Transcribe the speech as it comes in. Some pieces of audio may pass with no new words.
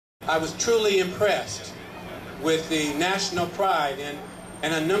I was truly impressed with the national pride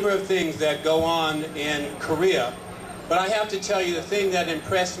and a number of things that go on in Korea. But I have to tell you, the thing that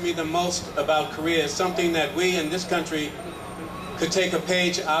impressed me the most about Korea is something that we in this country could take a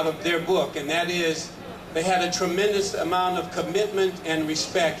page out of their book, and that is they had a tremendous amount of commitment and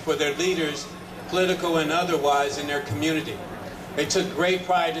respect for their leaders, political and otherwise, in their community. They took great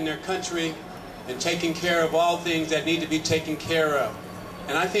pride in their country and taking care of all things that need to be taken care of.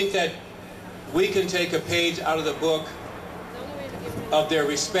 And I think that we can take a page out of the book of their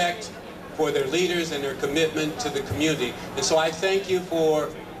respect for their leaders and their commitment to the community. And so I thank you for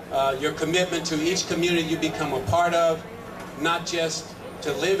your commitment to each community you become a part of, not just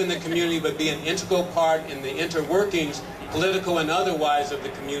to live in the community, but be an integral part in the interworkings, political and otherwise, of the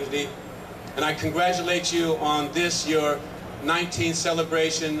community. And I congratulate you on this, your 19th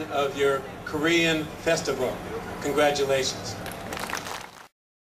celebration of your Korean festival. Congratulations.